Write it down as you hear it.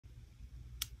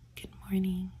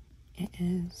morning. It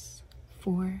is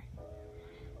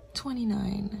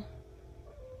 4:29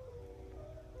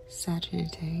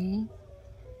 Saturday.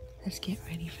 Let's get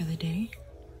ready for the day.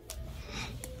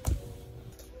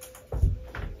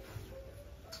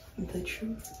 The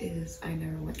truth is, I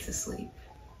never went to sleep,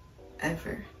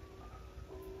 ever.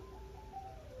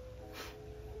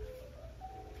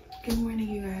 Good morning,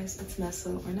 you guys. It's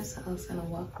Nessa, or Nessa Elisson,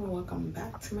 and welcome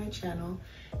back to my channel.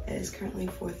 It is currently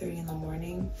 4:30 in the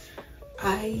morning.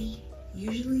 I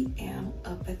usually am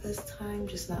up at this time,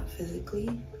 just not physically.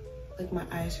 Like, my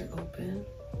eyes are open,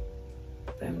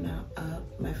 but I'm not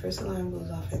up. My first alarm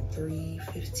goes off at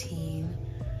 3:15,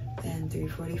 then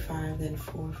 3:45, then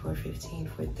 4:15,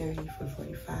 4:30,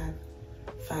 4:45,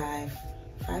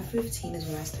 5:15 is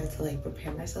when I start to like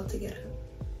prepare myself to get up.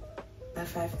 By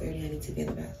 5:30, I need to be in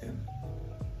the bathroom.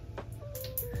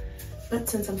 But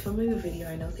since I'm filming a video,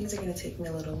 I know things are gonna take me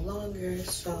a little longer,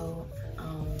 so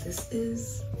this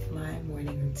is my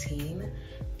morning routine,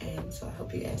 and so I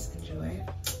hope you guys enjoy.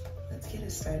 Let's get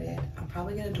it started. I'm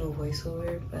probably gonna do a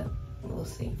voiceover, but we'll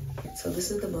see. So this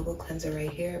is the bubble cleanser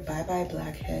right here. Bye Bye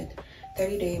Blackhead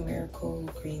 30-Day Miracle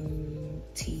Green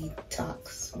Tea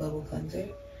Tox Bubble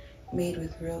Cleanser. Made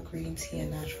with real green tea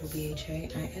and natural BHA.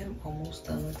 I am almost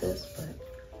done with this, but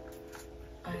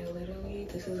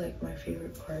this is like my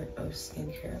favorite part of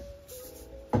skincare.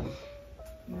 I'm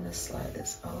gonna slide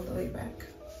this all the way back.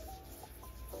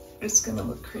 It's gonna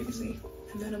look crazy.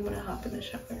 And then I'm gonna hop in the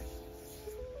shower.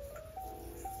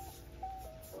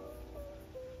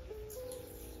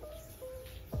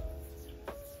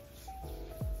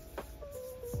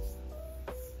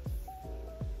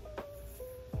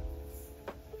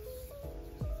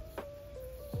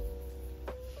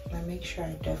 I make sure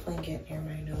I definitely get near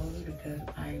my nose because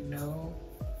I know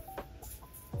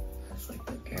that's like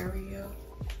the area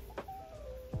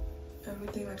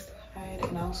everything likes to hide.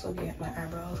 And I also get my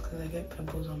eyebrows because I get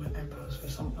pimples on my eyebrows for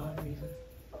some odd reason.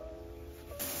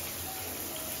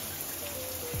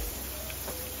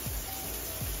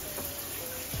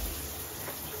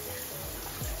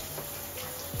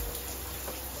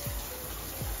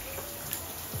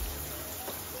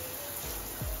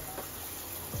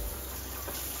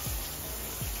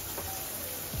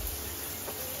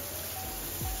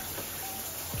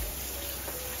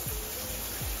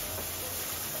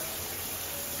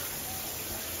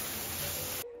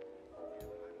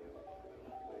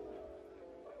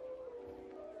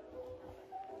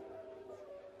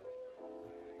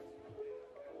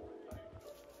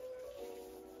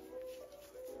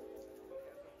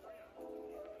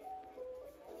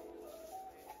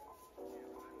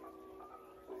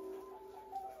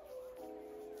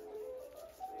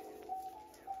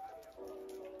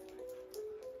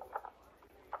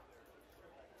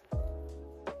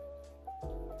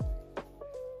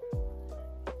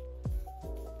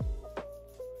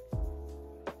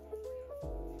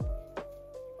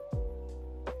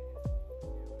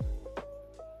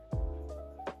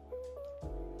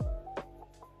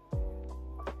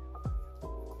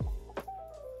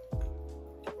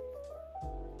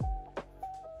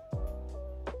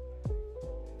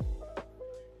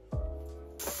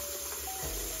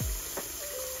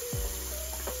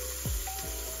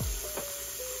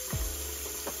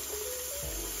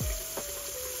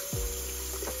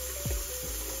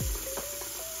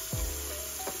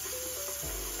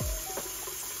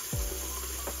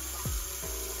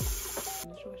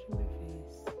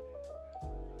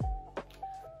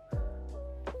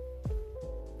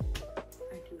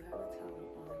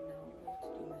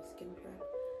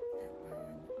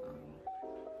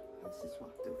 Just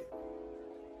walk through it.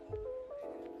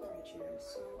 Alright, you guys,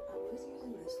 so I was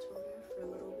using this toner for a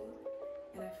little bit,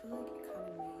 and I feel like it kind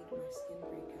of made my skin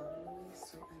break out in a way,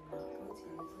 so I'm not going to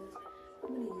use this. I'm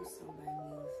going to use some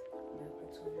Balinese miracle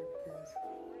toner because,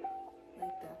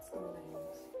 like, that's the one I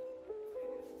use.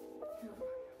 Yeah.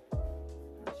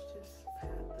 Let's just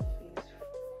pat the face a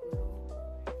little.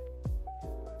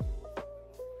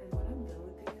 And when I'm done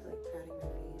with these, like patting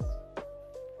my face,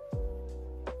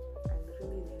 I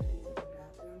literally leave these in the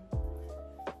bathroom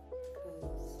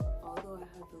because although I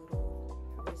have the little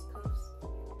wrist cuffs,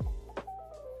 I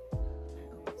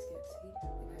always get tea.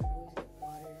 Like, I always get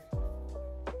water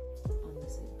on the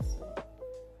sink. So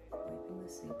wiping the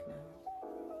sink now.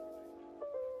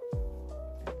 I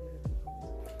literally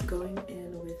always going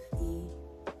in with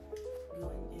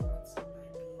some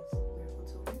Balinese miracle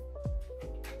toner.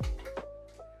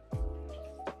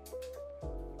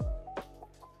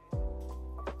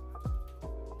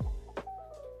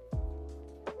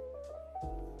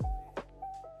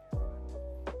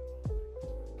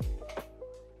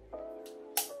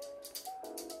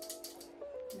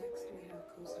 Next we have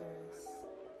Coasters.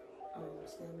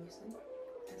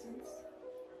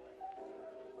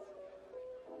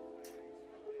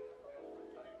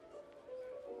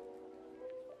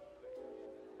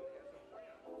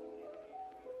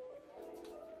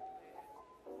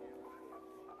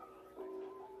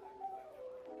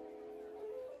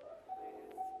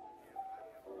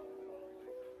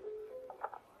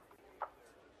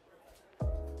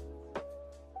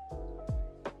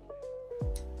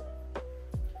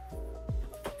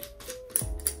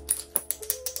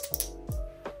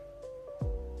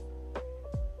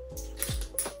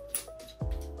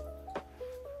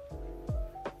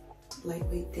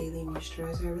 lightweight daily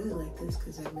moisturizer. I really like this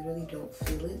because I literally don't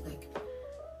feel it. Like,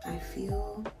 I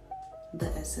feel the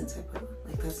essence I put on.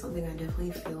 Like, that's something I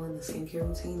definitely feel in the skincare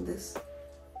routine. This,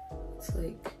 it's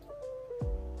like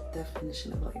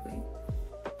definition of lightweight.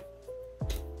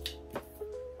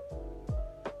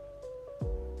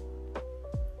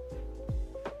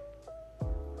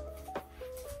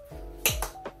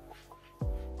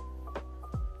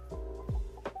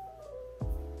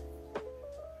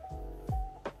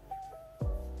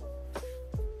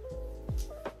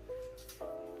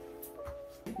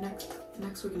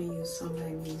 Next we're gonna use some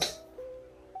Chinese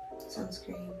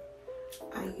sunscreen.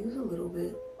 I use a little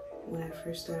bit when I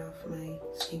first start off my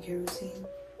skincare routine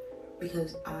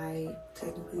because I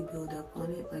technically build up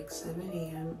on it. Like 7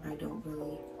 a.m.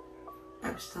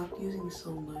 I've stopped using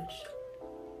so much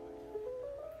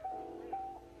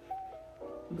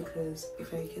because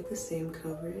if I get the same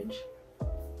coverage,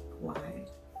 why?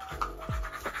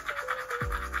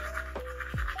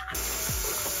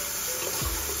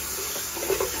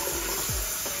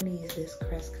 I'm gonna use this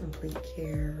Crest Complete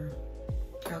Care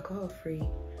alcohol-free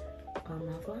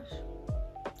mouthwash.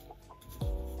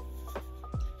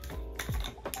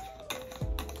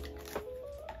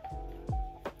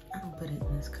 I don't put it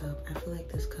in this cup. I feel like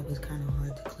this cup is kind of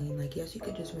hard to clean. Like, yes, you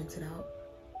could just rinse it out.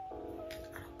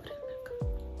 I don't put it in that cup.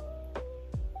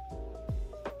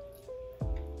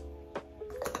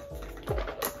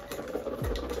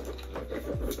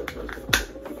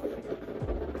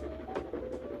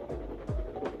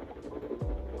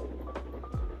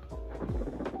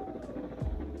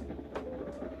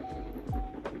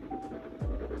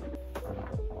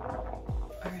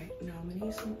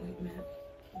 Some ointment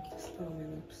and just put on my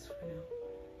lips for now.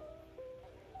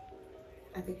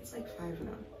 I think it's like 5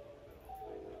 now.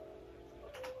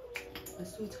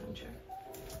 Let's do a time check.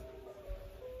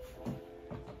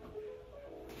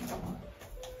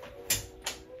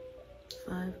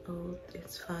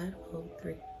 It's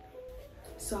 5:03.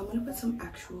 So I'm gonna put some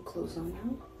actual clothes on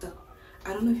now. So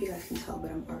I don't know if you guys can tell,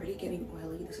 but I'm already getting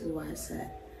oily. This is why I said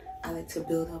I like to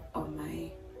build up on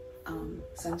my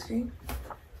sunscreen.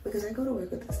 Because I go to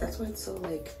work with this. That's why it's so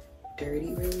like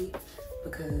dirty really,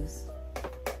 because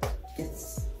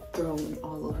it's thrown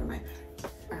all over my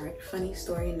bag. Alright, funny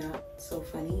story, not so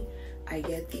funny. I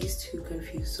get these two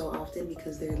confused so often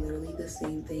because they're literally the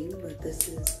same thing, but this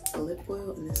is a lip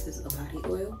oil and this is a body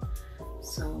oil.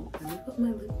 So let me put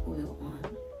my lip oil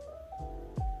on.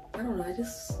 I don't know, I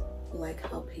just like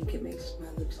how pink it makes my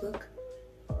lips look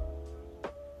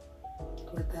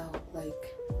without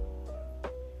like,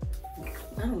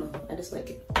 I don't know, I just like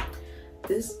it.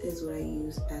 This is what I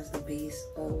use as the base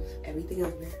of everything I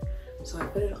wear. So I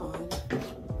put it on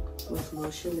with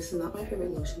lotion. This is not my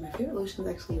favorite lotion. My favorite lotion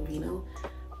is actually Vino,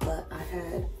 but I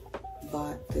had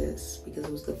bought this because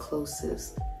it was the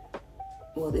closest.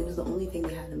 Well, it was the only thing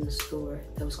they had in the store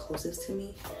that was closest to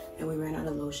me, and we ran out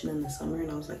of lotion in the summer, and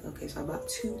I was like, okay, so I bought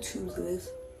 2 tubes of this.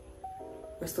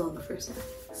 We're still on the first one,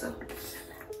 so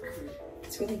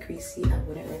it's really greasy. I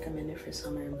wouldn't recommend it for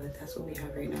summer, but that's what we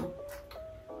have right now.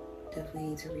 Definitely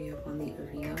need to re-up on the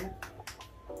Aveeno.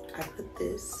 I put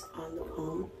this on the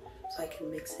palm so I can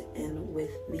mix it in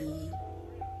with the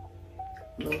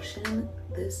lotion.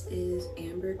 This is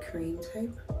amber cream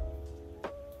type.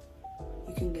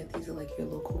 You can get these at like your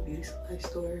local beauty supply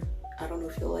store. I don't know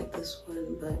if you'll like this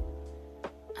one, but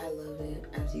I love it,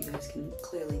 as you guys can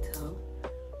clearly tell.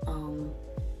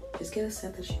 Just get a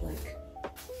scent that you like.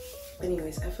 But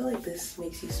anyways, I feel like this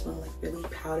makes you smell like really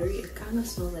powdery. It kind of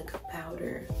smells like a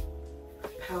powder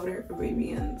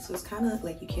Arabian. So it's kind of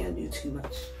like you can't do too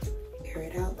much. Air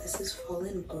it out. This is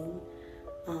Fallen Bloom.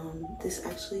 This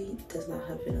actually does not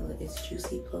have vanilla. It's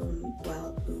Juicy Plum,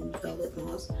 Wild Bloom, Velvet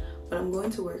Moss. When I'm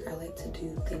going to work, I like to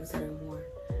do things that are more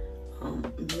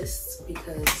mists,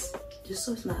 because just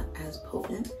so it's not as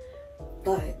potent.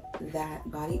 But that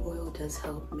body oil does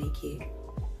help make it,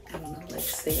 I don't know, like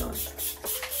stay on.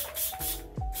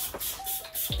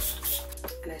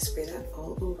 And I spray that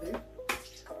all over.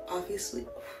 Obviously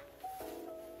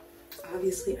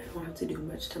I don't have to do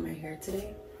much to my hair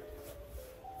today.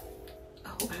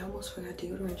 Oh, I almost forgot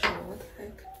deodorant, y'all. What the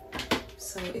heck?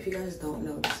 So if you guys don't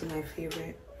know, this is my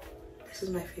favorite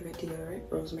deodorant,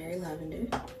 Rosemary Lavender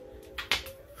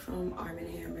from Arm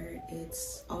 & Hammer.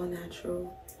 It's all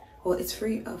natural. Well, it's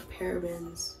free of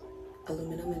parabens,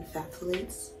 aluminum, and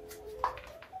phthalates.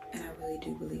 And I really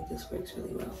do believe this works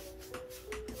really well.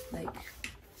 Like,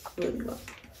 really well.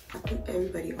 I put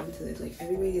everybody onto this. Like,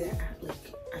 everybody that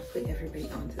I put everybody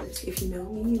onto this. If you know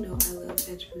me, you know I love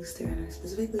Edge Booster, and I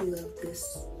specifically love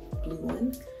this blue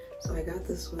one. So I got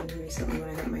this one recently when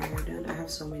I got my hair done. I have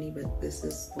so many, but this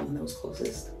is the one that was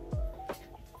closest.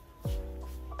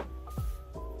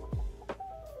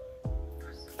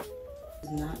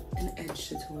 not an edge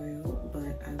tutorial,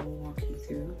 but I will walk you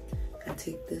through. I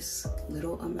take this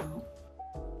little amount.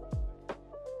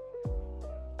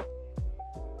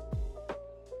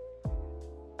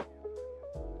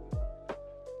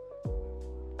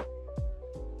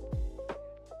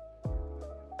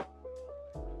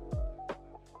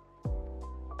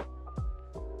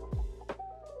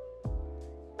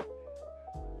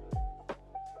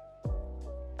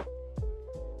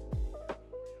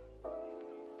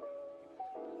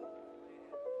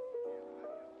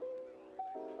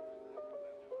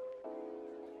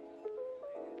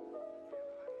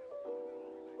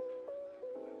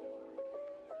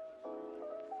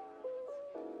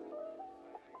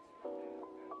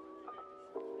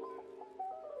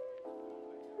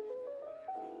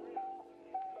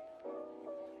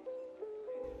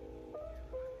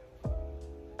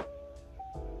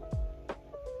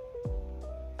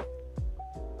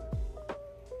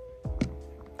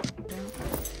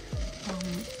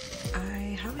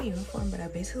 I have a uniform, but I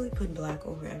basically put black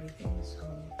over everything, so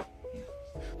yeah.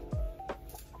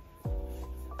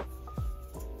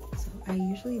 So I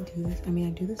usually do this, I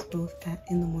do this both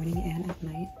in the morning and at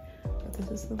night, but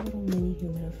this is the little mini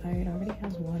humidifier. It already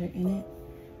has water in it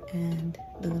and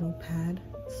the little pad,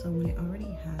 so when it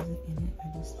already has it in it,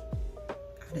 I just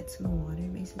add it to the water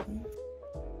basically.